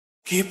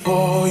Keep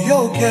all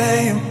your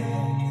game,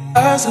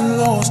 highs and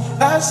lows,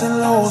 highs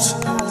and lows.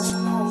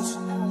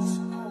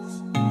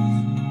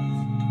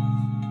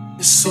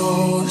 It's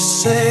all the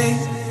same,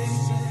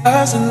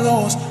 highs and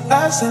lows,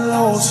 highs and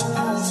lows.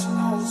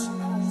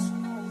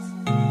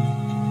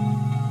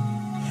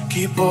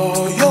 Keep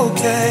all your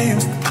game,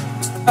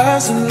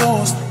 highs and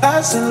lows,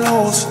 highs and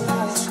lows.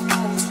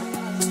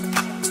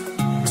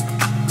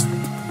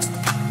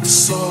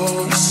 It's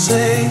all the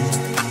same,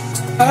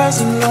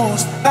 highs and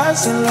lows,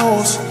 highs and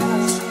lows.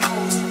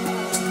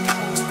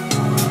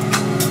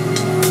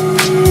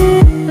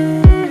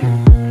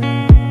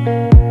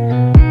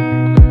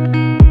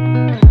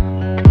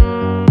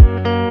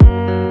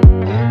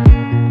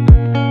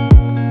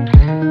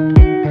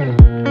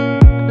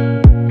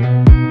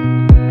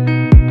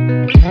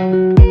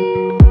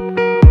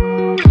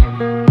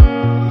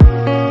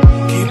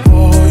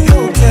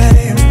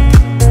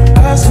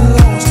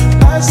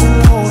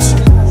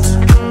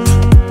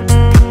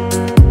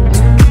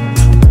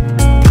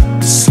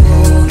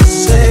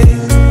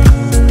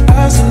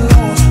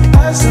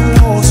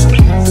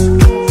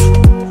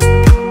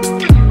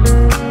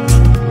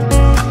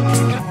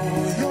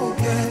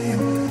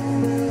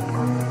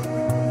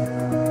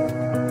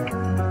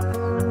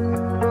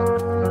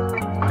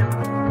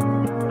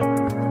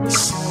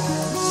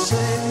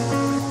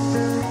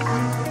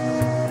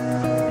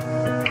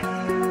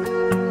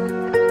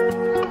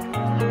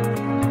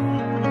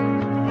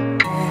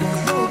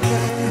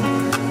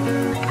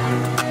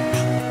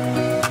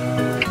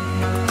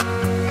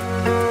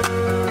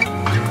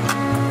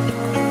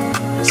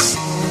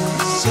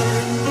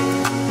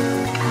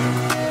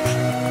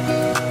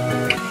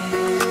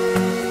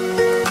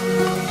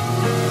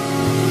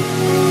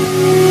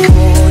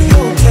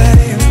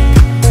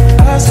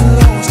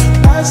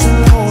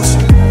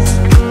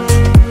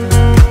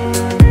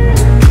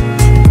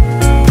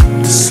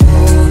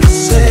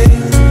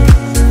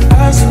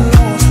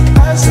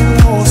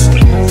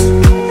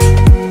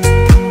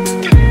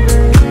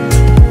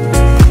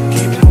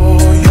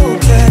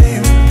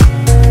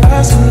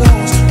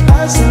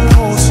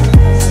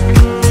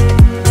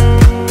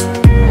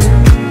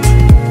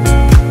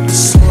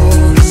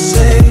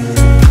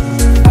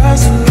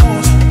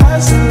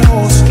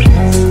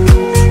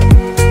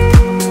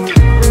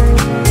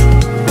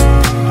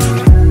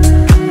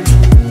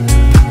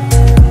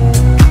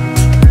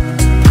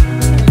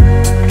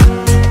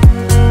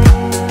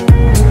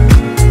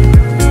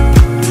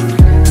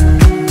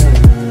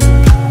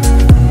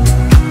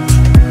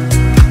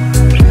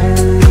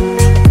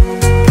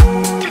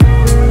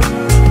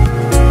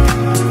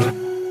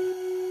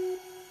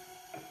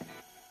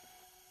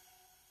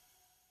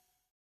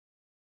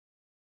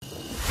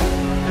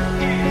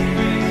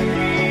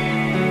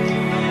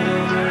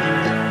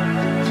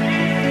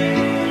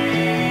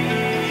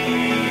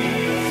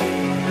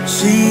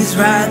 She's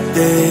right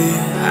there,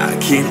 I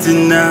can't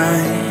deny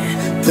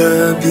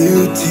the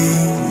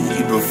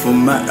beauty before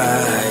my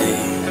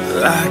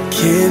eyes. I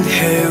can't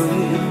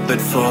help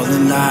but fall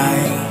in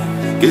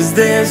line, 'cause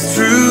there's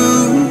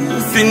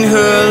truth in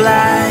her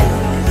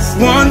lies.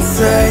 Once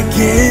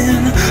again,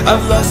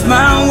 I've lost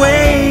my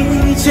way,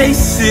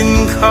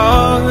 chasing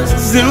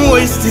cars and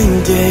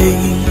wasting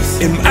days.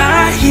 Am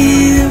I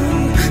here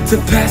to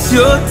pass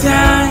your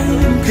time?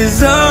 'Cause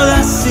all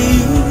I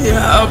see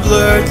are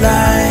blurred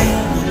lines.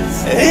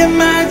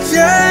 Am I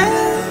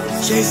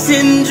just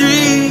chasing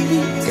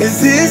dreams? 'Cause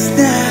it's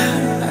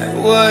not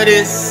what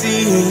it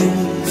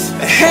seems.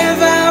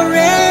 Have I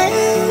read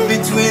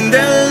between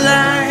the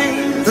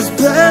lines? Those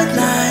blurred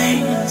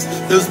lines,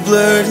 those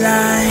blurred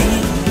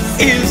lines.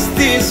 Is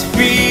this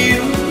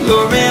real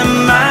or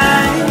am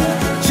I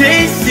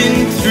chasing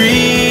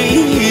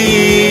dreams?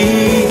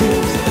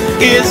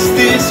 Is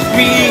this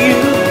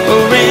real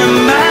or am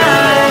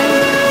I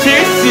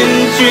chasing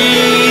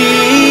dreams?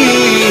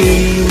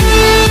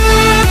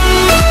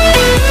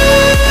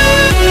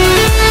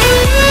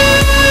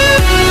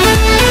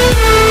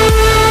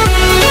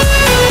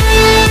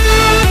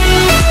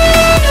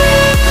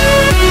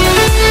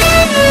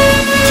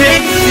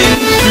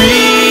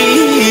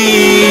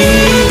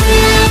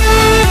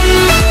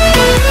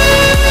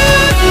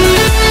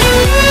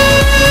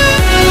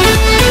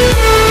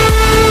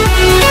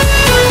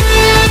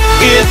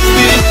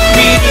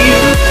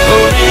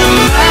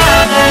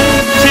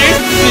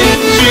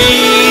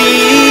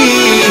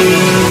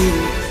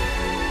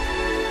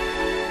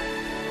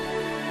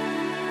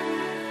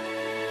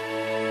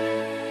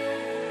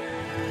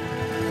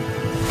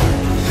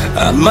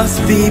 I must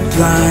be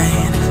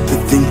blind to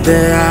think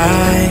that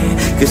I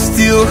could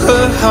steal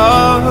her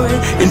heart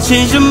and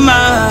change her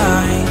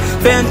mind.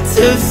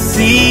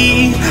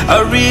 Fantasy, I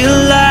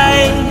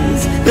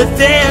realize that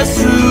there's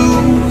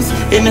truth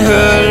in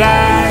her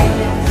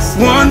lies.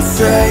 Once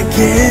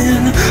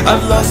again,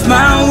 I've lost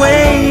my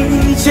way,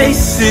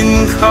 chasing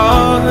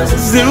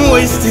cars and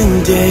wasting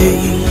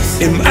days.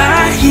 Am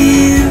I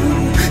here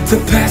to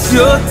pass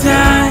your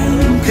time?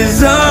 'Cause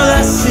all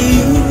I see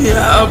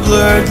are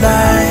blurred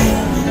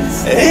lines.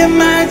 Am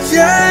I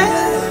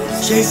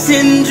just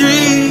chasing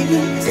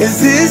dreams? 'Cause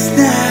it's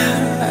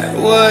not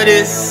what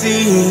it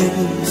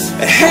seems?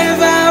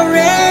 Have I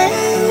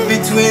read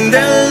between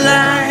the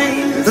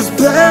lines? Those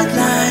blurred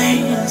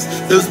lines,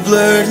 those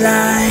blurred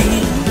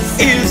lines.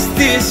 Is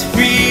this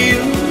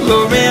real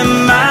or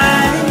am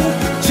I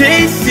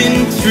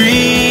chasing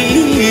dreams?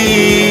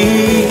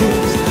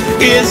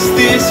 Is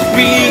this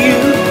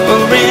real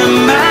or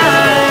am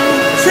I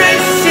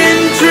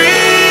chasing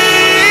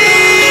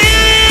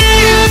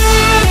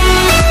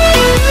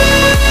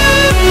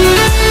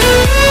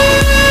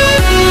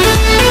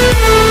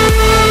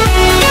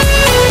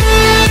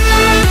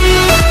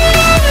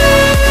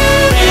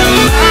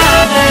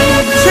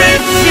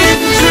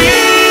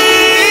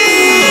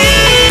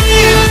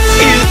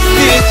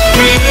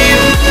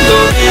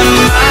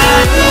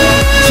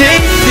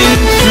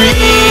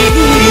dreams?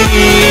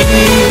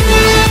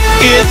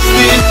 Is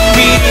this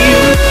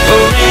real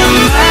or am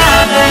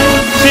I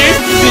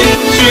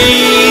chasing dreams?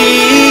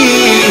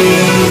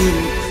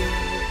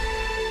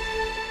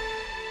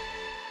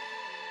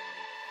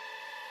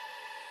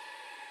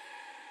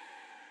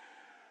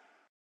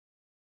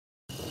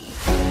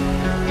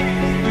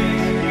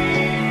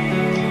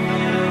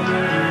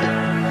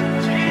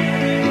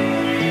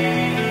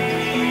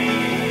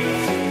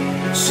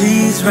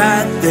 She's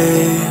right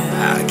there,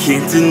 I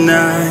can't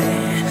deny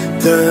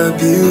the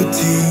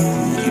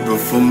beauty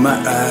before my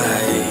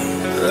eyes.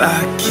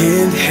 I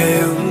can't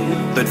help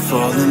but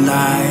fall in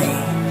line,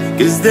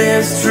 'cause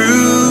there's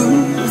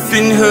truth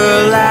in her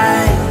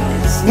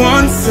lies.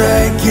 Once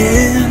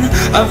again,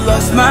 I've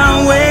lost my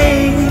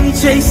way,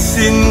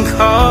 chasing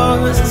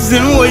cars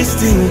and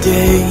wasting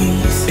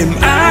days. Am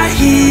I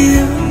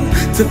here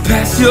to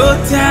pass your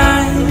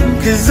time?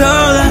 'Cause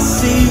all I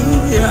see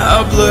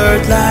are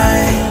blurred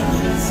lines.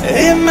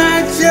 Am I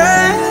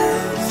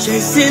just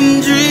chasing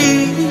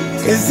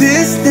dreams? Is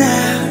this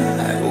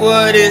not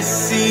what it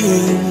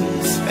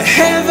seems?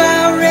 Have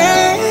I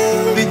read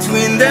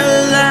between the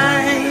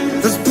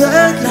lines? Those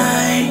blurred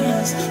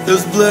lines,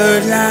 those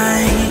blurred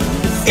lines.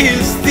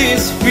 Is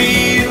this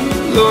real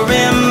or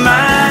am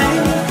I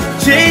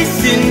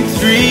chasing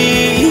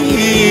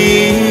dreams?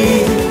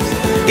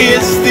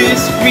 Is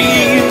this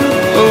real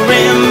or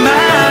am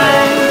I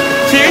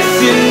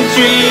chasing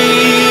dreams?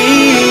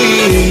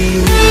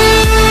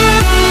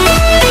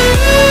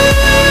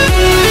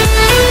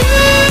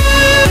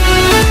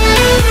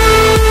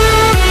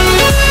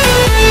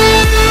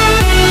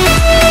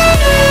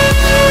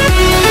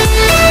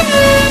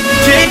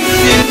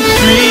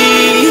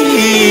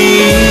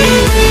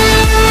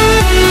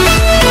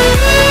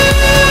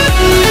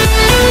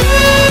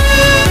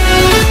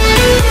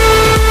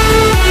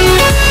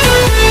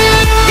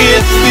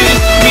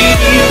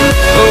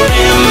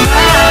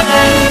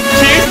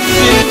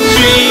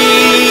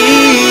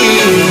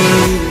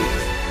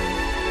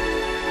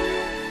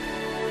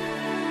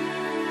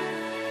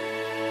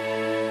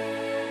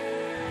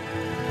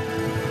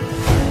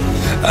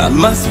 I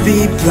must be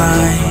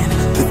blind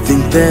to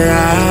think that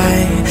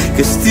I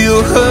could steal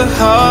her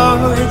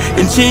heart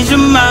and change her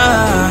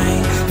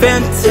mind.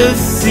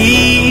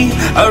 Fantasy,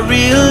 I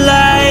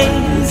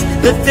realize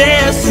that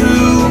there's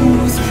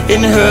truth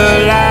in her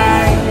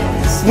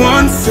lies.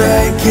 Once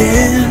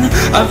again,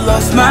 I've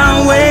lost my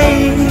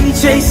way,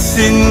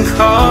 chasing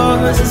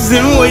cars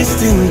and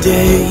wasting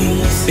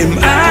days. Am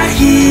I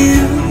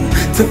here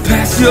to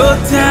pass your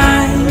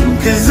time?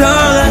 'Cause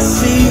all I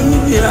see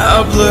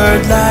are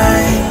blurred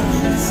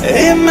lines.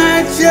 Am I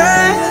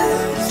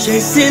just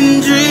chasing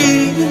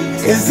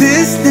dreams? Is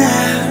this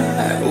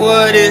not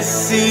what it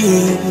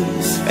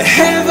seems?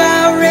 Have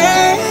I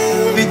read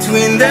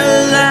between the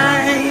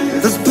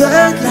lines? Those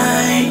blurred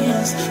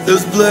lines,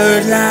 those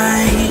blurred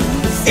lines.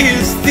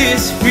 Is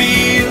this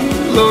real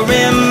or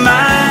am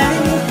I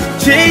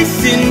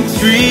chasing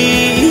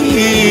dreams?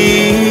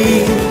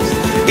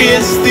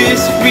 Is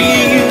this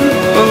real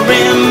or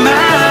am I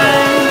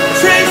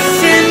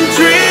chasing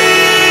dreams?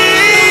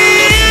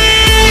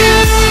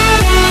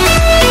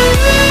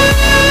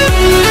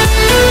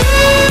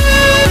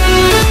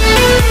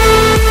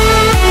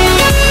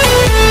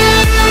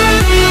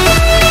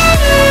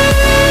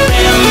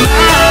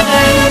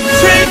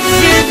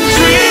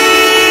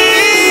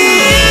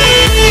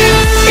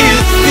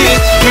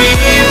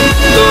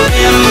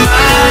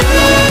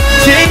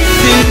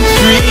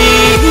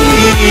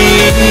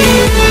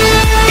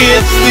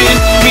 Is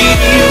this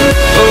real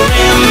or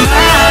am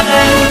I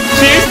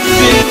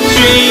chasing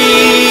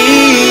dreams?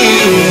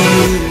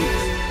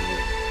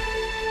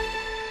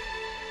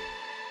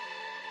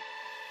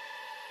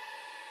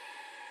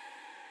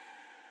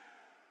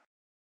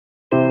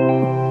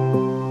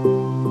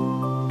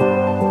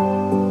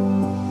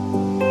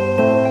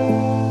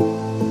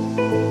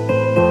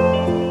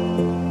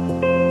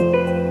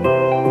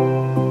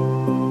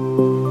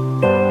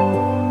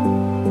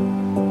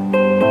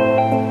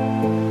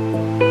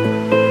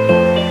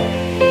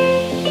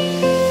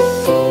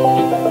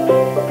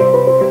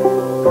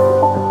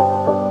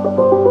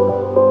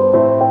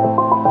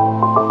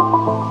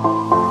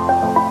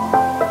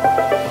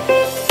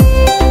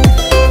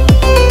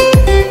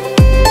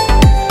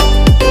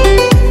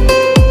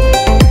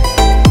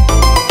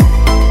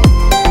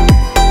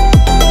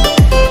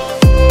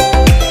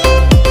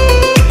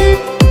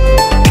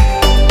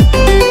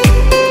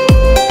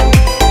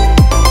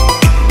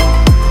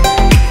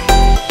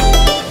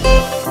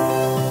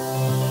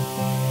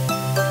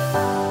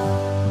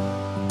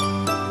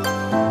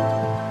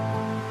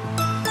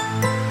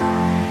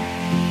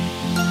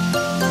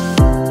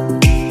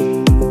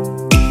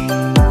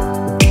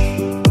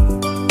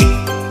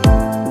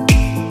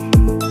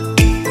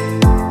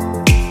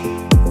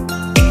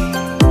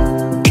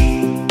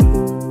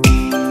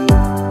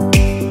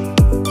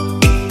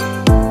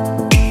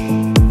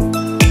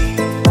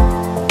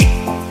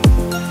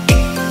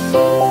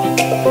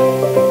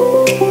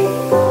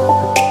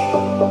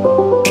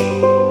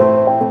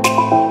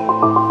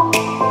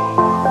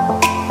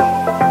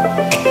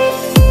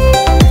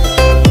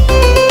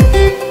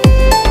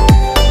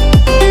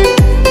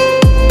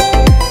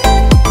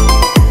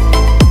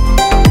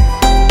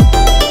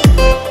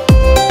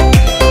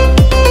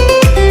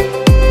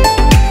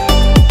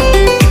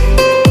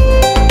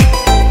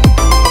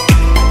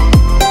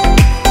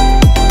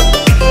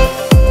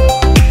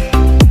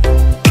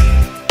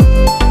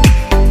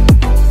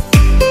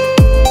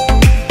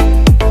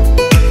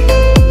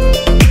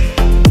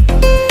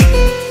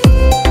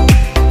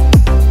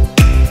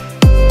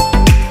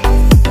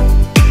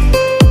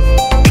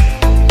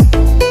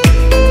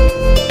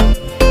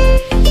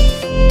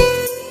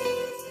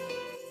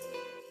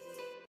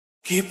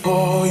 Keep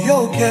all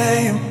your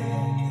game,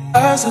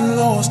 highs and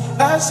lows,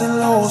 highs and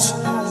lows.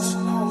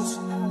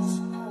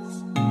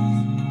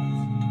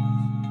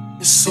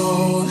 It's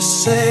all the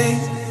same,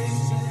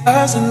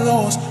 highs and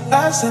lows,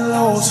 highs and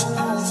lows.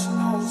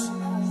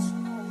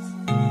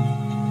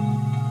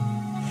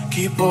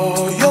 Keep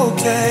all your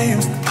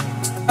game,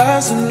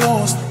 highs and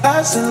lows,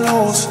 highs and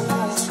lows.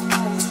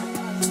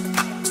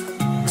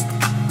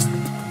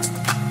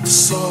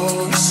 It's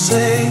all the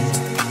same,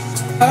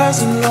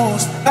 highs and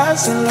lows,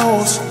 highs and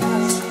lows.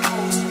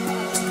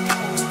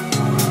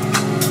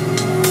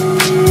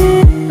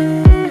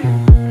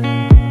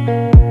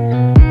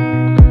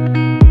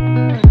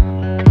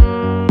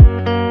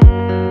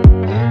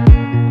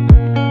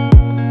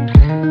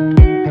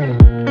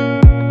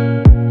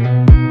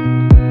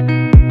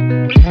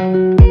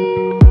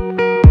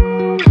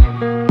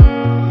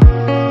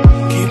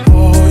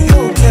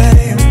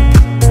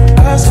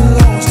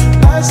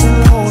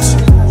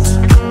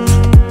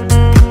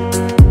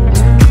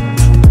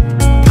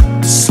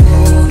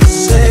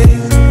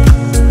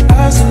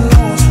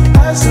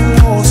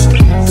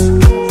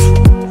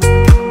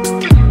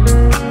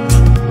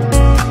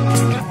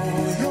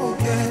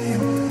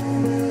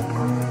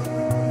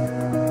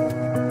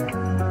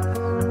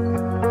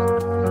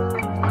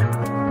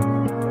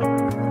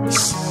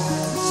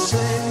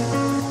 Say